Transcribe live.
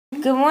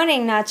Good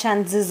morning,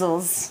 Nachan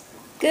Zizzles.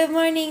 Good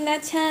morning,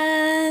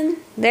 Nachan.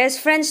 There's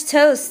French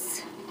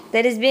toast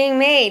that is being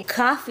made.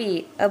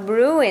 Coffee a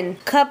brewing.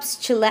 Cups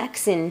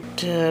chillaxing.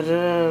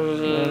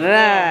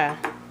 Da-da-da-da.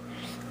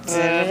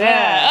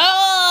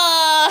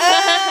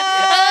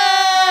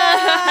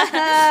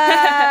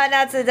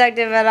 Not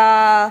seductive at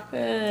all.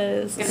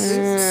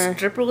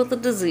 Stripper with a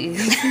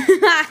disease.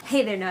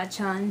 Hey there,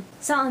 Nachan.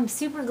 So I'm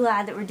super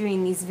glad that we're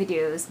doing these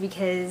videos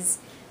because,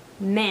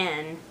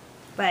 man,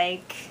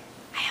 like,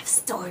 I have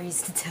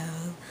stories to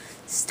tell.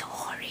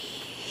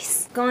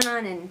 Stories. Going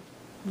on in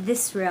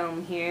this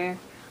realm here.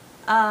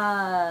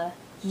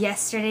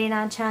 Yesterday,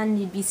 Nachan,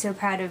 you'd be so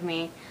proud of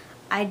me.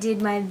 I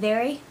did my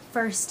very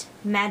first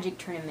magic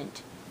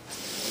tournament.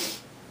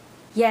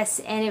 Yes,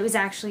 and it was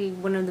actually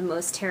one of the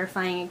most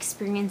terrifying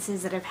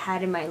experiences that I've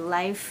had in my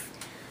life.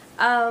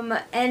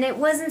 And it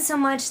wasn't so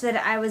much that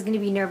I was going to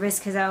be nervous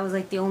because I was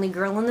like the only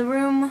girl in the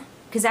room.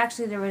 Because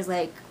actually there was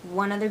like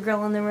one other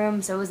girl in the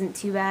room, so it wasn't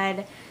too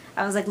bad.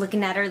 I was like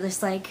looking at her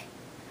just like,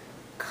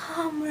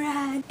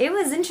 comrade. It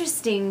was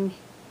interesting.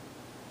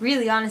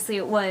 Really, honestly,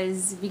 it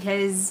was,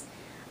 because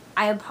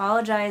I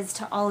apologized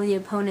to all the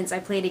opponents I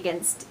played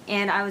against,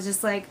 and I was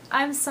just like,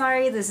 I'm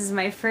sorry, this is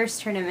my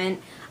first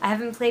tournament. I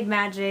haven't played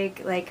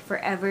Magic, like,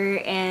 forever,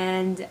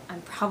 and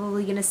I'm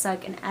probably gonna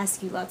suck and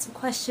ask you lots of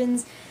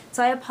questions,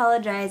 so I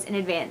apologize in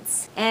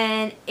advance.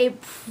 And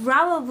it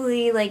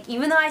probably, like,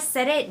 even though I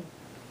said it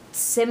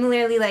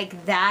similarly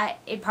like that,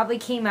 it probably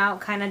came out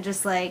kind of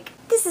just like,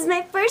 this is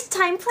my first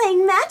time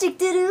playing Magic,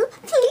 doo-doo.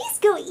 Please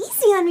go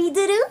easy on me,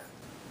 doo-doo.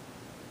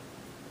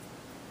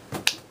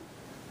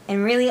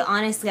 And really,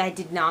 honestly, I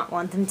did not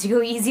want them to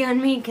go easy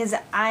on me because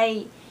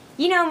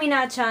you know me,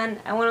 Nachan,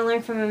 I want to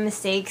learn from my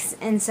mistakes.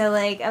 And so,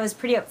 like, I was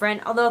pretty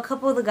upfront. Although a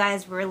couple of the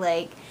guys were,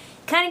 like,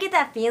 kind of get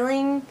that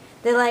feeling.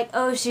 They're like,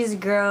 oh, she's a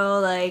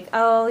girl, like,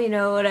 oh, you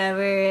know,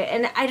 whatever.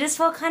 And I just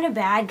felt kind of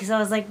bad because I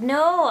was like,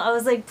 no. I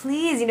was like,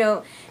 please, you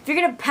know, if you're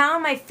going to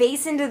pound my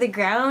face into the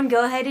ground,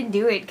 go ahead and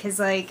do it. Because,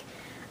 like,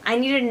 I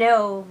need to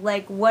know,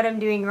 like, what I'm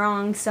doing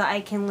wrong so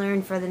I can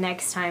learn for the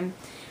next time.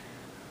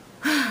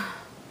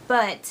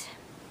 But...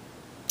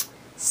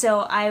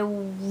 so I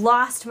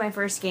lost my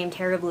first game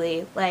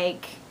terribly.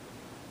 Like,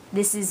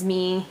 this is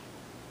me,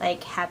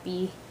 like,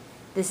 happy.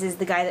 This is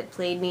the guy that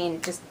played me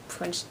and just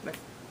punched my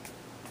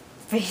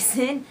face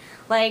in.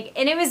 Like,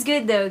 and it was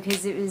good though,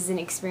 because it was an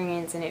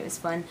experience and it was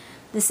fun.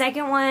 The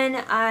second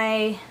one,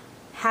 I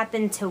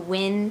happened to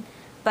win,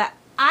 but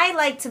I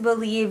like to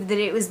believe that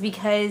it was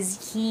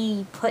because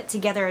he put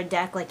together a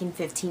deck like in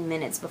 15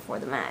 minutes before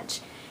the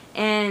match.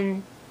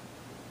 And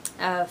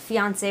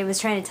fiance was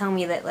trying to tell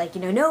me that, like,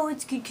 you know, no,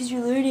 it's good because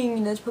you're learning,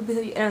 and that's probably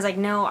how you... And I was like,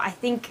 no, I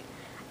think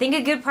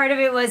a good part of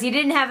it was he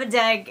didn't have a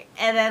deck,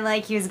 and then,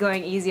 like, he was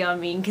going easy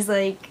on me, because,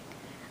 like,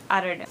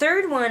 I don't know.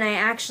 Third one I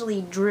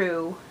actually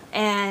drew,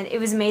 and it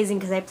was amazing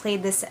because I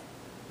played this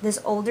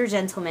older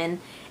gentleman,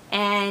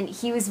 and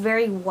he was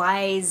very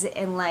wise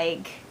and,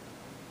 like,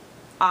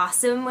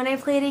 awesome when I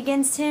played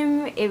against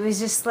him. It was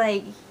just,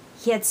 like,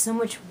 he had so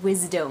much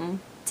wisdom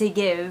to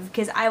give,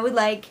 because I would,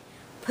 like,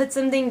 put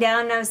something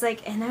down and I was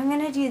like, and I'm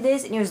gonna do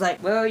this, and he was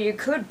like, well, you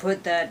could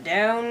put that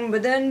down,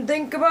 but then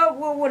think about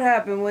what would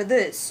happen with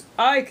this.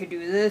 I could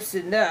do this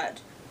and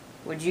that.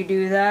 Would you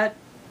do that?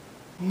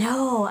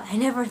 No, I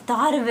never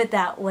thought of it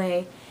that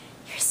way.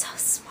 You're so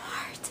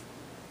smart.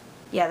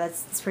 Yeah,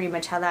 that's pretty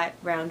much how that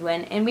round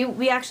went. And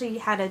we actually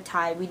had a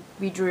tie.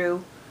 We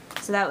drew,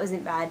 so that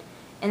wasn't bad.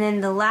 And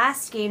then the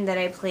last game that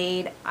I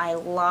played, I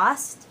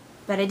lost,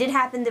 but I did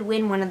happen to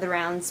win one of the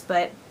rounds,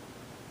 but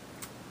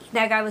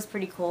that guy was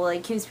pretty cool.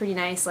 Like, he was pretty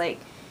nice. Like,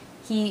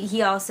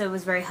 he also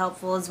was very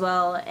helpful as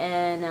well.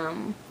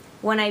 And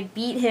when I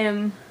beat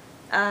him,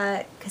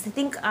 because I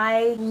think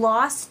I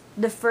lost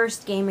the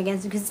first game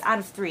against him, because it's out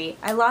of 3.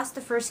 I lost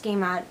the first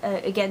game out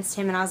against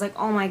him, and I was like,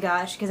 oh my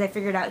gosh, because I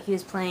figured out he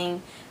was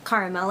playing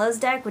Caramello's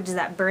deck, which is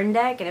that burn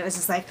deck, and it was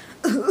just like,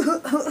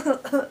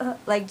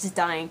 like, just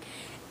dying.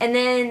 And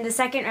then the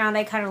second round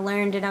I kind of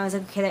learned, and I was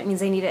like, okay, that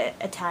means I need to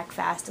attack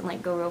fast and,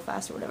 like, go real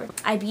fast or whatever.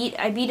 I beat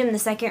him the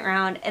second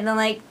round, and then,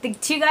 like, the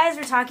two guys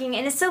were talking,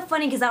 and it's so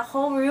funny because that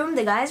whole room,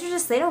 the guys are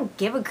just, they don't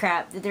give a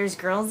crap that there's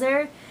girls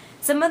there.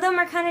 Some of them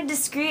are kind of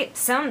discreet,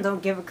 some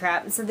don't give a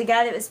crap. And so the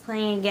guy that was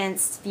playing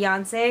against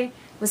fiance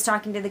was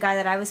talking to the guy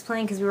that I was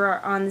playing, because we were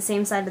on the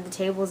same side of the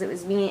tables. It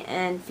was me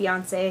and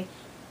fiance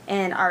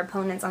and our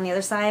opponents on the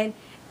other side.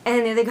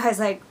 And the other guy's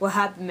like, what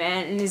happened,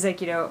 man? And he's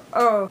like, you know,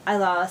 oh, I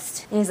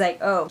lost. And he's like,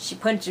 oh, she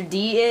punched your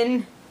D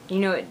in? You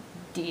know what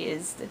D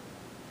is?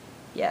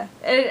 Yeah.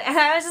 And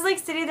I was just, like,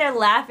 sitting there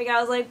laughing.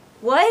 I was like,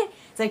 what?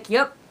 It's like,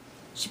 yep,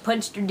 she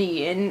punched her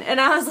D in. And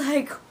I was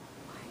like, oh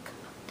my god.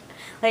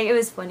 Like, it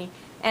was funny.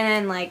 And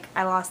then, like,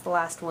 I lost the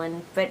last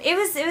one. But it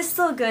was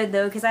still good,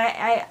 though, because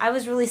I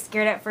was really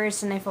scared at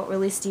first, and I felt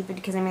really stupid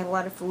because I made a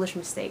lot of foolish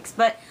mistakes.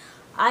 But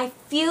I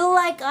feel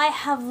like I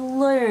have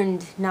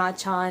learned,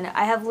 Nachan.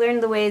 I have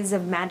learned the ways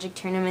of Magic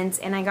tournaments,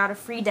 and I got a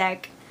free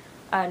deck,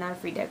 not a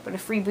free deck, but a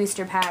free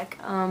booster pack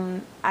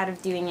out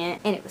of doing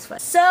it, and it was fun.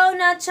 So,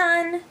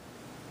 Nachan,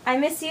 I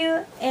miss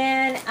you,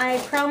 and I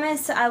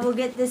promise I will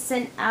get this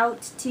sent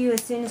out to you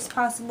as soon as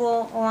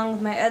possible, along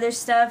with my other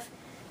stuff.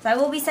 So I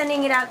will be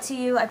sending it out to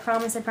you. I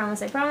promise, I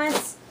promise, I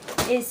promise.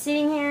 It is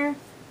sitting here,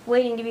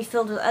 waiting to be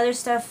filled with other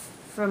stuff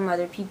from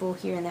other people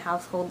here in the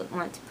household that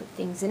want to put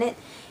things in it.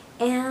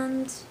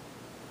 And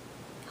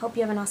hope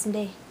you have an awesome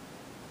day.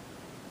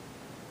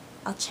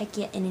 I'll check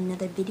you in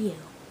another video.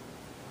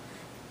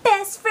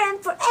 Best friend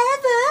forever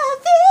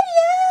video!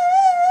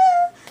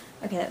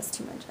 Okay, that was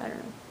too much. I don't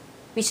know.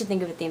 We should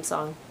think of a theme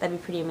song. That'd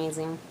be pretty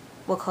amazing.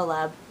 We'll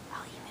collab.